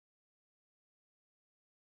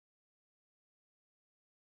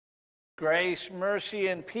Grace, mercy,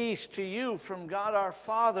 and peace to you from God our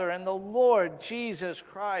Father and the Lord Jesus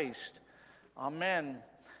Christ. Amen.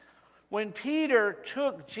 When Peter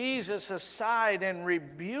took Jesus aside and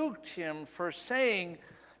rebuked him for saying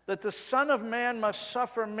that the Son of Man must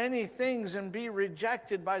suffer many things and be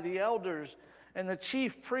rejected by the elders and the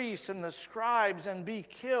chief priests and the scribes and be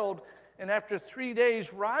killed, and after 3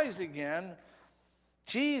 days rise again,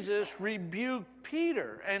 Jesus rebuked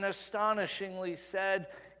Peter and astonishingly said,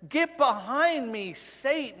 "Get behind me,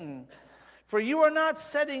 Satan, for you are not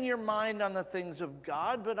setting your mind on the things of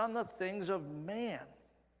God, but on the things of man."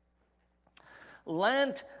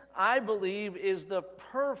 Lent, I believe, is the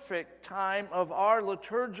perfect time of our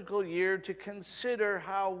liturgical year to consider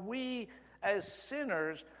how we as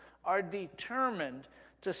sinners are determined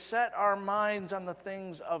to set our minds on the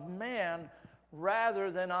things of man rather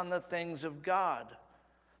than on the things of God.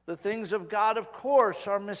 The things of God, of course,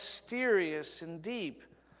 are mysterious and deep.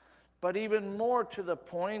 But even more to the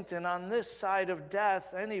point, and on this side of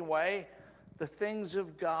death anyway, the things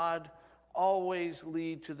of God always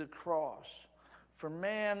lead to the cross. For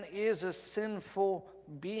man is a sinful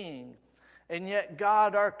being, and yet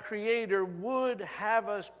God, our Creator, would have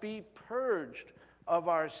us be purged of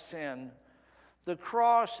our sin. The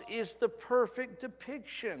cross is the perfect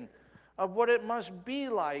depiction of what it must be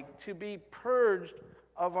like to be purged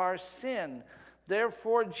of our sin.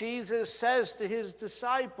 Therefore, Jesus says to his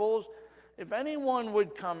disciples, "If anyone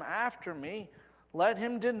would come after me, let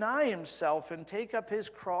him deny himself and take up his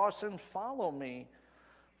cross and follow me.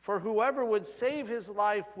 For whoever would save his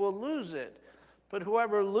life will lose it, but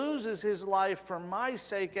whoever loses his life for my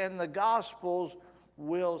sake and the gospel's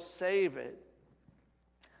will save it."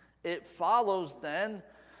 It follows then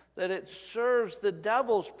that it serves the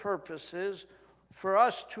devil's purposes for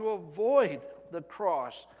us to avoid the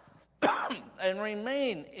cross and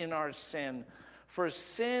remain in our sin. For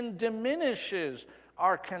sin diminishes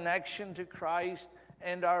our connection to Christ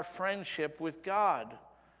and our friendship with God.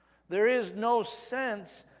 There is no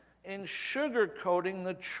sense in sugarcoating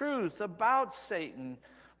the truth about Satan,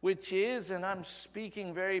 which is, and I'm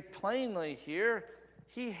speaking very plainly here,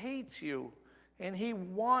 he hates you and he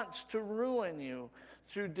wants to ruin you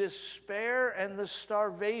through despair and the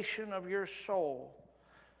starvation of your soul.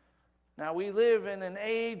 Now, we live in an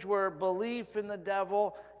age where belief in the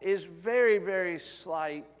devil is very, very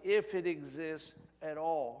slight, if it exists at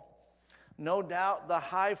all. No doubt the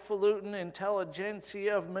highfalutin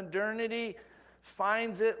intelligentsia of modernity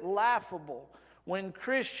finds it laughable when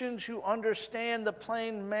Christians who understand the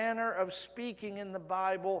plain manner of speaking in the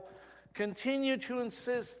Bible continue to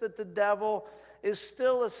insist that the devil is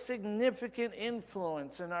still a significant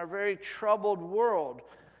influence in our very troubled world.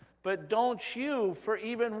 But don't you, for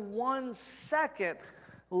even 1 second,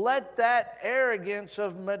 let that arrogance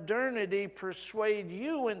of modernity persuade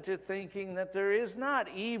you into thinking that there is not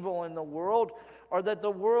evil in the world, or that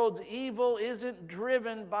the world's evil isn't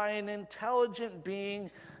driven by an intelligent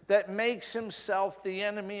being that makes himself the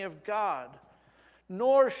enemy of God.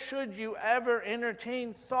 Nor should you ever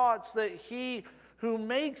entertain thoughts that he who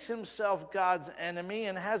makes himself God's enemy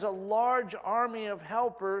and has a large army of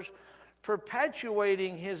helpers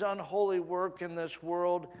perpetuating his unholy work in this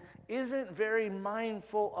world isn't very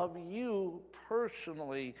mindful of you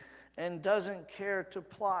personally and doesn't care to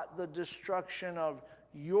plot the destruction of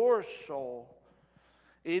your soul.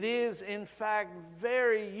 It is, in fact,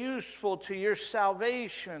 very useful to your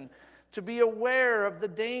salvation to be aware of the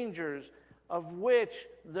dangers, of which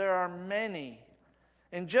there are many.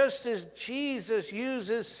 And just as Jesus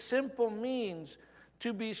uses simple means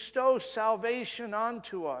to bestow salvation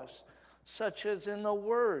onto us, such as in the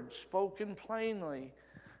Word spoken plainly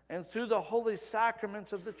and through the holy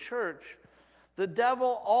sacraments of the church, the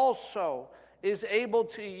devil also is able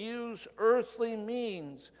to use earthly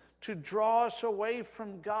means to draw us away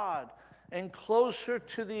from God and closer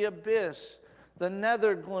to the abyss, the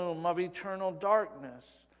nether gloom of eternal darkness.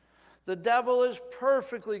 The devil is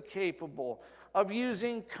perfectly capable of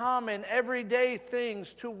using common, everyday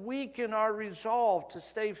things to weaken our resolve to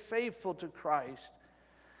stay faithful to Christ.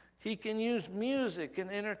 He can use music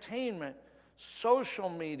and entertainment, social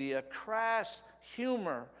media, crass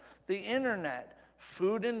humor, the internet,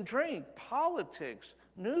 food and drink, politics,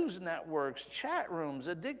 news networks, chat rooms,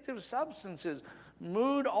 addictive substances,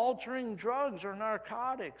 mood-altering drugs or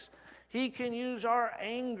narcotics. He can use our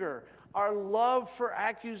anger, our love for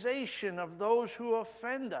accusation of those who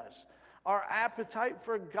offend us, our appetite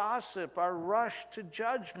for gossip, our rush to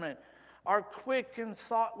judgment, our quick and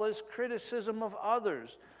thoughtless criticism of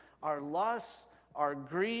others, our lust, our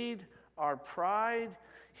greed, our pride.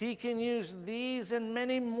 He can use these and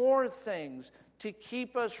many more things to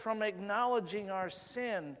keep us from acknowledging our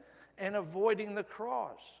sin and avoiding the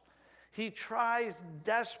cross. He tries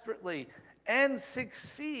desperately and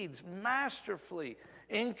succeeds masterfully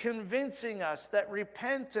in convincing us that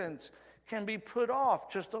repentance can be put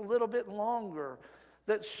off just a little bit longer,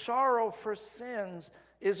 that sorrow for sins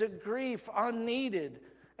is a grief unneeded,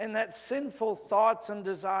 and that sinful thoughts and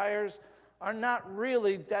desires are not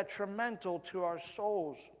really detrimental to our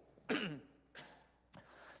souls.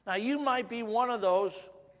 Now, you might be one of those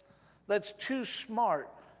that's too smart,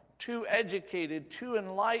 too educated, too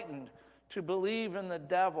enlightened to believe in the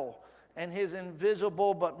devil and his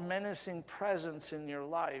invisible but menacing presence in your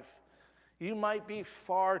life. You might be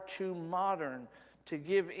far too modern to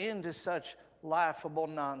give in to such laughable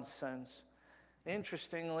nonsense.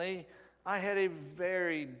 Interestingly, I had a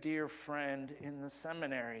very dear friend in the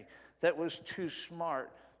seminary that was too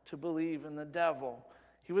smart to believe in the devil.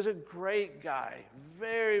 He was a great guy,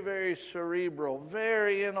 very, very cerebral,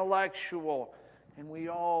 very intellectual, and we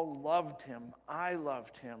all loved him. I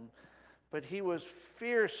loved him. But he was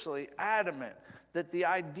fiercely adamant that the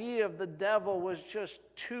idea of the devil was just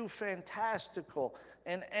too fantastical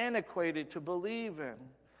and antiquated to believe in.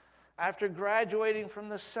 After graduating from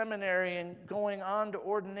the seminary and going on to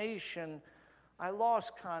ordination, I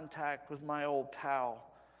lost contact with my old pal.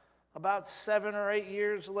 About 7 or 8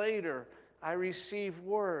 years later, I received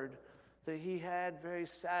word that he had very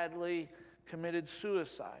sadly committed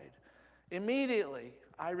suicide. Immediately,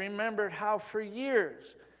 I remembered how for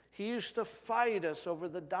years he used to fight us over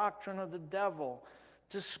the doctrine of the devil,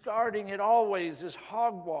 discarding it always as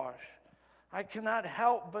hogwash. I cannot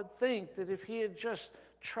help but think that if he had just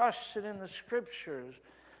trusted in the Scriptures,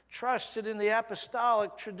 trusted in the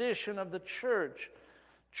apostolic tradition of the church,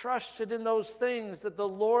 trusted in those things that the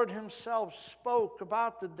Lord himself spoke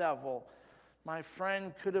about the devil, my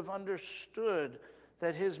friend could have understood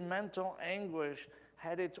that his mental anguish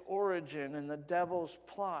had its origin in the devil's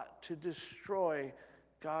plot to destroy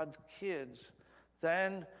God's kids.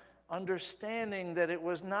 Then, understanding that it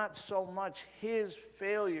was not so much his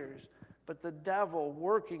failures, but the devil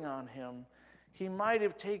working on him, he might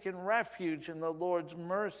have taken refuge in the Lord's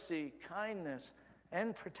mercy, kindness,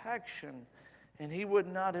 and protection, and he would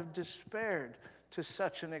not have despaired to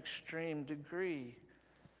such an extreme degree.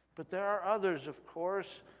 But there are others, of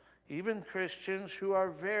course, even Christians, who are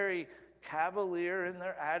very cavalier in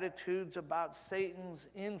their attitudes about Satan's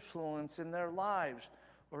influence in their lives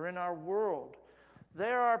or in our world.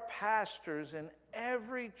 There are pastors in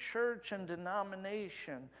every church and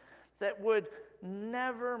denomination that would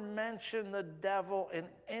never mention the devil in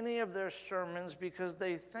any of their sermons because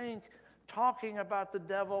they think talking about the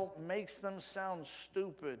devil makes them sound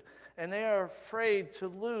stupid, and they are afraid to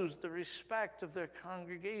lose the respect of their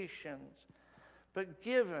congregations. But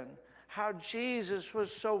given how Jesus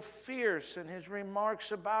was so fierce in his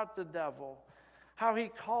remarks about the devil, how he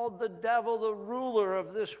called the devil the ruler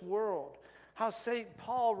of this world, how St.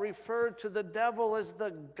 Paul referred to the devil as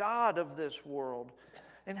the god of this world,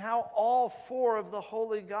 and how all 4 of the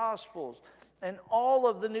Holy Gospels and all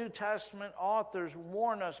of the New Testament authors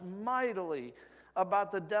warn us mightily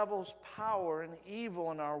about the devil's power and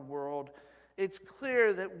evil in our world, it's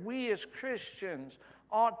clear that we as Christians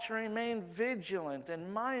ought to remain vigilant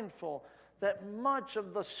and mindful that much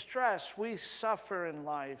of the stress we suffer in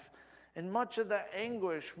life and much of the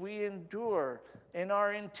anguish we endure in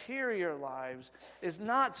our interior lives is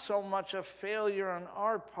not so much a failure on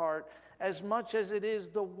our part as much as it is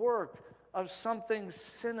the work of something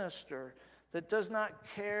sinister that does not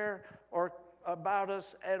care or about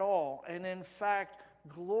us at all, and in fact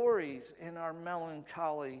glories in our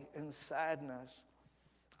melancholy and sadness.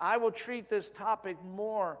 I will treat this topic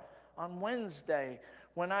more on Wednesday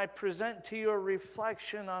when I present to you a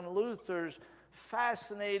reflection on Luther's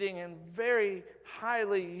fascinating and very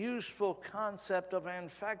highly useful concept of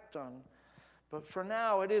Anfechtung. But for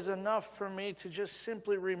now, it is enough for me to just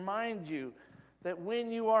simply remind you that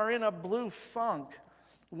when you are in a blue funk,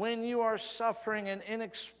 when you are suffering an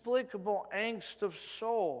inexplicable angst of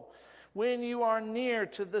soul, when you are near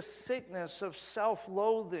to the sickness of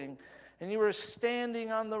self-loathing, and you are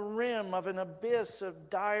standing on the rim of an abyss of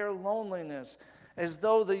dire loneliness, as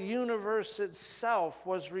though the universe itself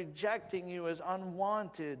was rejecting you as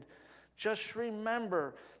unwanted, just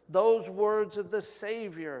remember those words of the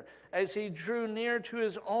Savior as he drew near to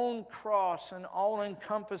his own cross and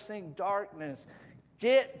all-encompassing darkness.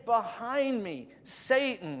 Get behind me,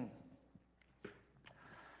 Satan.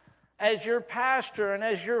 As your pastor and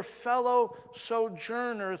as your fellow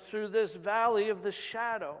sojourner through this valley of the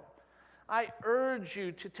shadow, I urge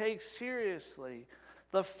you to take seriously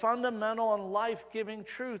the fundamental and life-giving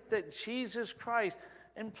truth that Jesus Christ,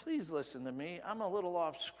 and please listen to me, I'm a little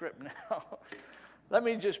off script now. Let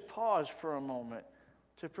me just pause for a moment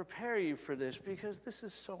to prepare you for this, because this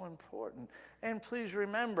is so important. And please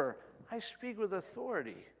remember, I speak with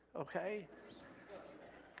authority, okay?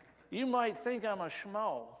 You might think I'm a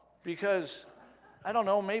schmo because, I don't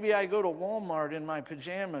know, maybe I go to Walmart in my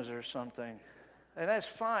pajamas or something, and that's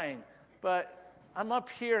fine. But I'm up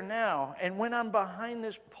here now, and when I'm behind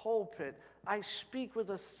this pulpit, I speak with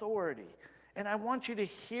authority. And I want you to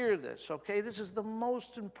hear this, okay? This is the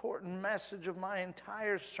most important message of my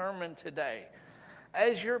entire sermon today.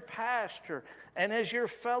 As your pastor and as your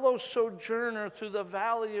fellow sojourner through the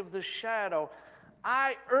valley of the shadow,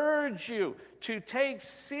 I urge you to take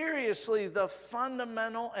seriously the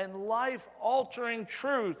fundamental and life-altering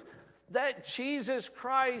truth that Jesus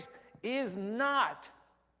Christ is not.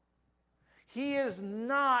 He is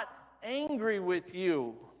not angry with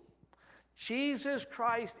you. Jesus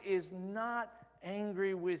Christ is not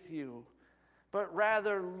angry with you, but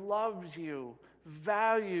rather loves you,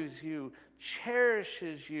 values you,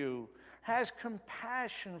 cherishes you, has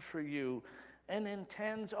compassion for you, and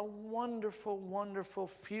intends a wonderful, wonderful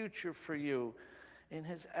future for you in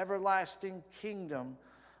his everlasting kingdom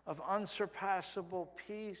of unsurpassable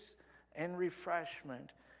peace and refreshment.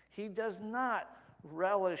 He does not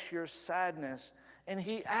relish your sadness, and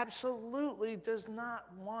he absolutely does not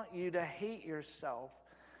want you to hate yourself.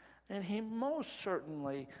 And he most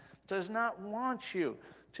certainly does not want you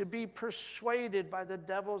to be persuaded by the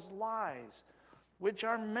devil's lies, which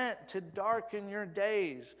are meant to darken your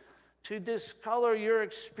days, to discolor your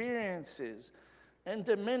experiences, and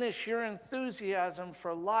diminish your enthusiasm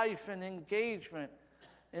for life and engagement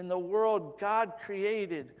in the world God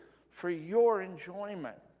created for your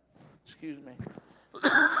enjoyment. Excuse me.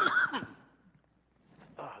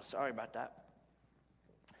 Oh, sorry about that.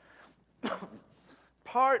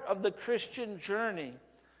 Part of the Christian journey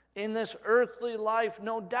in this earthly life,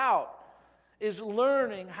 no doubt, is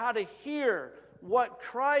learning how to hear what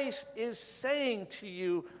Christ is saying to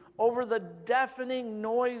you over the deafening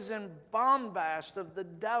noise and bombast of the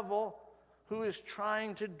devil who is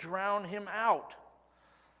trying to drown him out.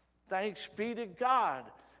 Thanks be to God.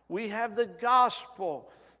 We have the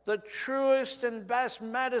gospel, the truest and best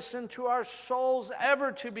medicine to our souls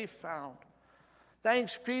ever to be found.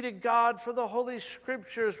 Thanks be to God for the Holy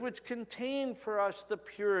Scriptures, which contain for us the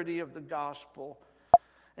purity of the gospel.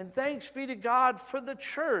 And thanks be to God for the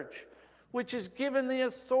church, which is given the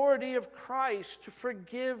authority of Christ to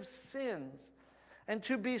forgive sins and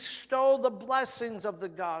to bestow the blessings of the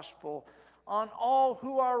gospel on all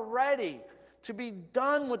who are ready to be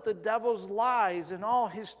done with the devil's lies and all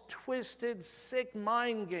his twisted, sick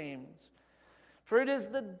mind games. For it is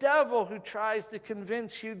the devil who tries to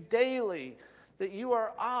convince you daily that you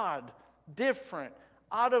are odd, different,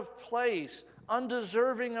 out of place,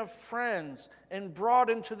 undeserving of friends, and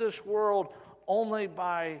brought into this world only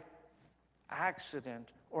by accident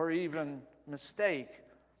or even mistake.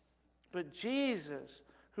 But Jesus,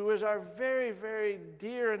 who is our very, very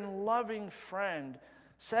dear and loving friend,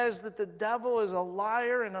 says that the devil is a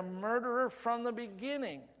liar and a murderer from the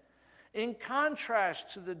beginning. In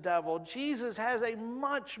contrast to the devil, Jesus has a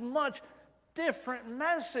much, much different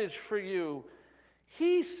message for you.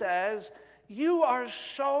 He says, you are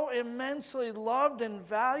so immensely loved and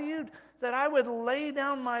valued that I would lay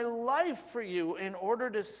down my life for you in order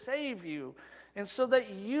to save you, and so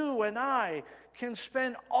that you and I can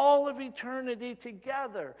spend all of eternity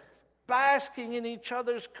together, basking in each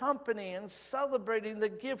other's company and celebrating the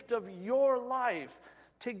gift of your life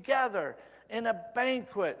together in a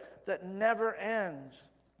banquet that never ends.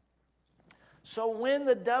 So when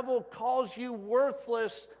the devil calls you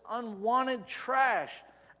worthless, unwanted trash,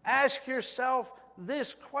 ask yourself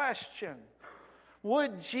this question: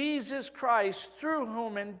 would Jesus Christ, through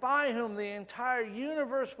whom and by whom the entire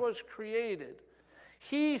universe was created,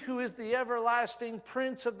 he who is the everlasting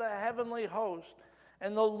Prince of the heavenly host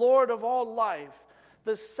and the Lord of all life,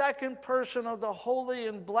 the second person of the Holy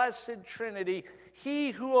and Blessed Trinity, he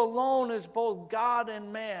who alone is both God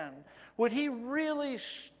and man, would he really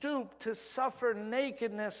stoop to suffer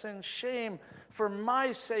nakedness and shame for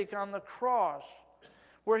my sake on the cross,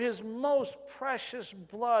 where his most precious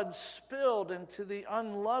blood spilled into the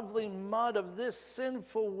unlovely mud of this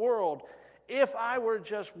sinful world, if I were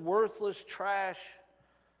just worthless trash?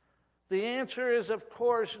 The answer is, of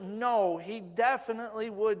course, no, he definitely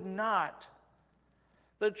would not.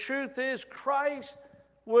 The truth is, Christ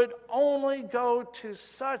would only go to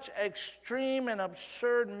such extreme and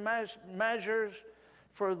absurd measures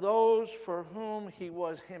for those for whom he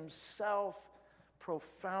was himself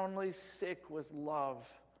profoundly sick with love.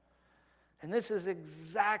 And this is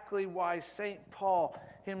exactly why St. Paul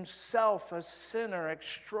himself a sinner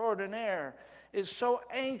extraordinaire, is so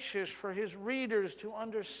anxious for his readers to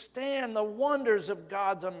understand the wonders of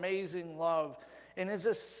God's amazing love in his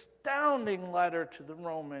astounding letter to the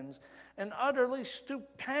Romans, an utterly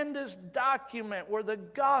stupendous document where the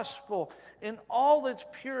gospel in all its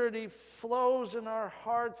purity flows in our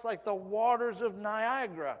hearts like the waters of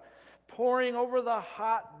Niagara, pouring over the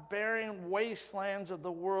hot, barren wastelands of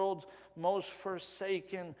the world's most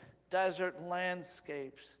forsaken desert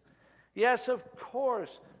landscapes. Yes, of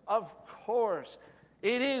course,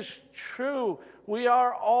 it is true. We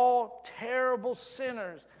are all terrible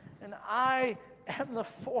sinners, and I am the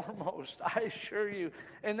foremost, I assure you.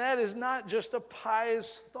 And that is not just a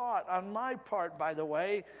pious thought on my part, by the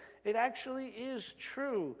way. It actually is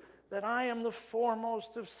true that I am the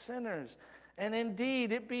foremost of sinners. And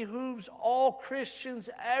indeed, it behooves all Christians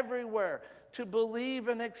everywhere to believe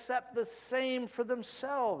and accept the same for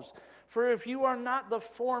themselves. For if you are not the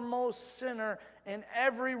foremost sinner in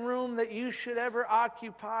every room that you should ever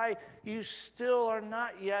occupy, you still are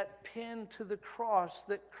not yet pinned to the cross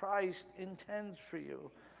that Christ intends for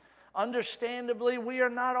you. Understandably, we are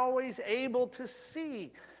not always able to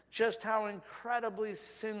see just how incredibly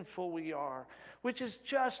sinful we are, which is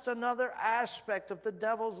just another aspect of the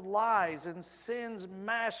devil's lies and sin's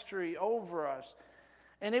mastery over us.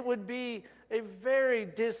 And it would be a very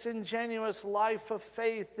disingenuous life of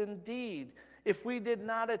faith indeed if we did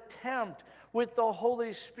not attempt, with the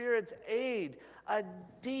Holy Spirit's aid, a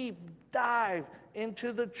deep dive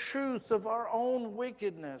into the truth of our own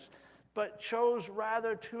wickedness, but chose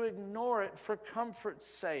rather to ignore it for comfort's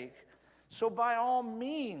sake. So by all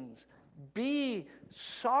means, be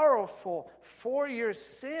sorrowful for your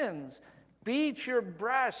sins. Beat your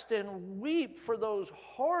breast and weep for those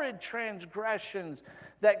horrid transgressions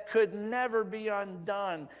that could never be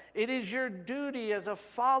undone. It is your duty as a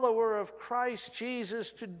follower of Christ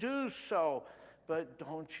Jesus to do so. But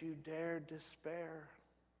don't you dare despair.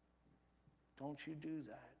 Don't you do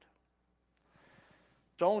that.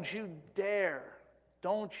 Don't you dare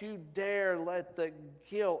let the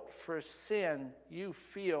guilt for sin you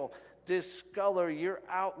feel discolor your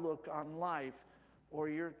outlook on life or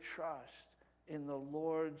your trust in the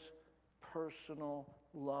Lord's personal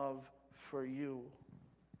love for you.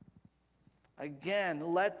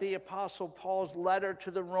 Again, let the Apostle Paul's letter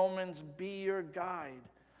to the Romans be your guide,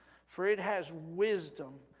 for it has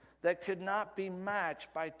wisdom that could not be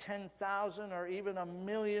matched by 10,000 or even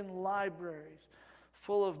 1,000,000 libraries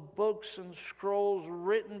full of books and scrolls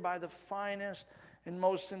written by the finest and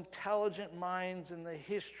most intelligent minds in the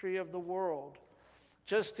history of the world.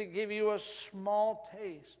 Just to give you a small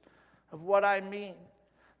taste of what I mean,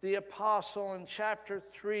 the apostle in chapter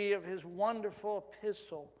 3 of his wonderful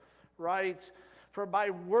epistle writes, "For by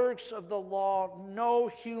works of the law no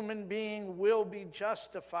human being will be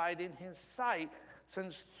justified in his sight,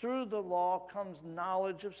 since through the law comes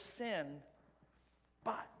knowledge of sin.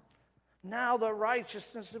 But now the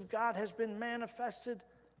righteousness of God has been manifested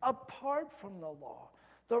apart from the law,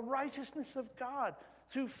 the righteousness of God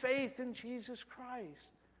through faith in Jesus Christ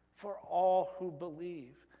for all who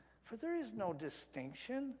believe. For there is no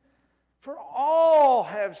distinction, for all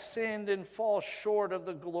have sinned and fall short of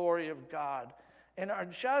the glory of God, and are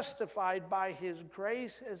justified by his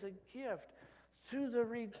grace as a gift through the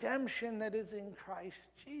redemption that is in Christ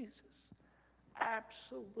Jesus."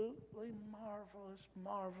 Absolutely marvelous,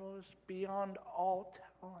 marvelous, beyond all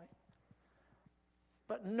telling.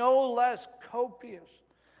 But no less copious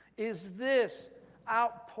is this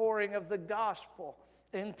outpouring of the gospel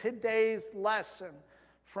in today's lesson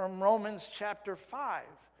from Romans chapter 5.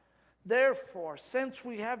 Therefore, since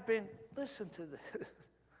we have been, listen to this.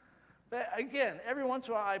 Again, every once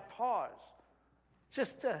in a while I pause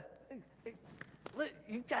just to,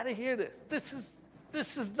 you got to hear this.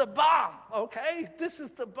 This is the bomb, okay? This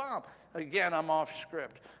is the bomb. Again, I'm off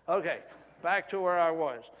script. Okay, back to where I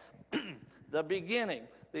was. The beginning,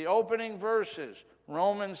 the opening verses,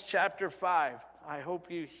 Romans chapter 5. I hope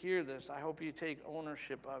you hear this. I hope you take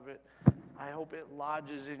ownership of it. I hope it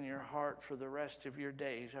lodges in your heart for the rest of your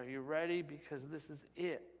days. Are you ready? Because this is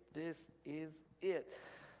it. This is it.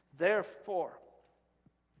 Therefore,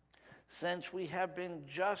 since we have been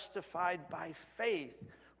justified by faith,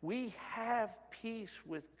 we have peace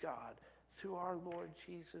with God through our Lord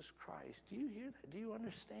Jesus Christ. Do you hear that? Do you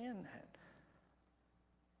understand that?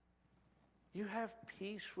 You have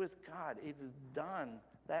peace with God. It is done.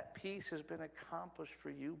 That peace has been accomplished for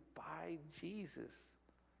you by Jesus.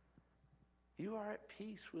 You are at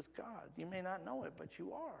peace with God. You may not know it, but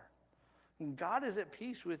you are. And God is at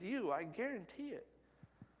peace with you. I guarantee it.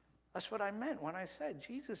 That's what I meant when I said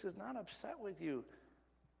Jesus is not upset with you.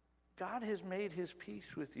 God has made his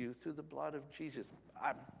peace with you through the blood of Jesus.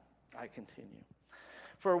 I continue.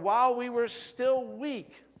 For while we were still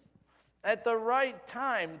weak, at the right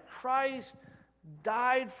time, Christ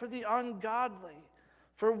died for the ungodly.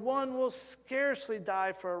 For one will scarcely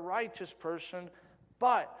die for a righteous person,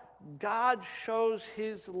 but God shows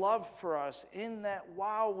his love for us in that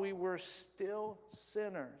while we were still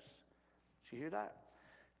sinners. Did you hear that?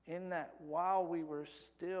 In that while we were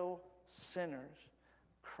still sinners,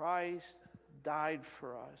 Christ died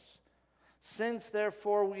for us. Since,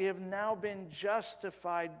 therefore, we have now been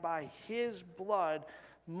justified by his blood,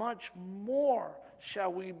 much more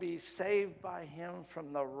shall we be saved by him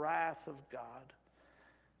from the wrath of God.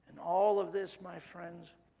 And all of this, my friends,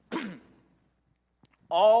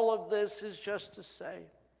 all of this is just to say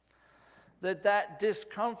that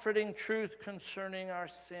discomforting truth concerning our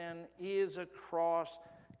sin is a cross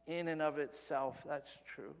in and of itself. That's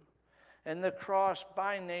true. And the cross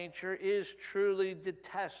by nature is truly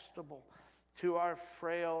detestable to our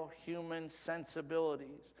frail human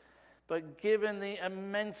sensibilities. But given the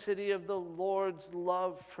immensity of the Lord's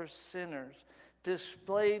love for sinners,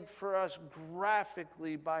 displayed for us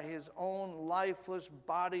graphically by his own lifeless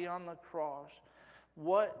body on the cross,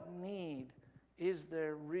 what need is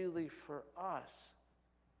there really for us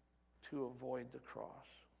to avoid the cross?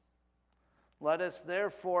 Let us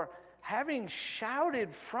therefore, having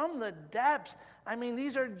shouted from the depths, I mean,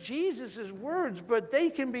 these are Jesus' words, but they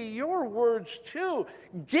can be your words too.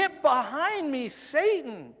 Get behind me,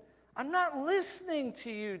 Satan. I'm not listening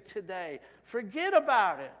to you today. Forget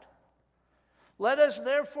about it. Let us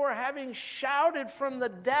therefore, having shouted from the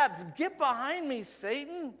depths, get behind me,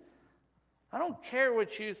 Satan. I don't care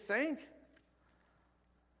what you think.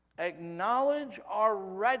 Acknowledge our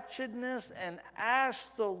wretchedness and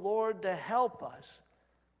ask the Lord to help us.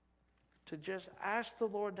 To just ask the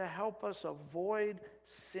Lord to help us avoid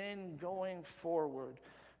sin going forward.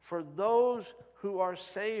 For those who are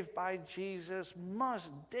saved by Jesus must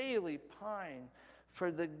daily pine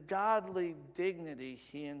for the godly dignity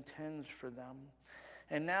he intends for them.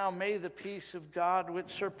 And now may the peace of God, which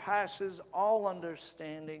surpasses all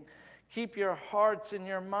understanding, keep your hearts and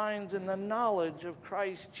your minds in the knowledge of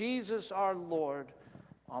Christ Jesus our Lord.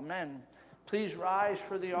 Amen. Please rise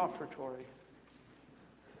for the offertory.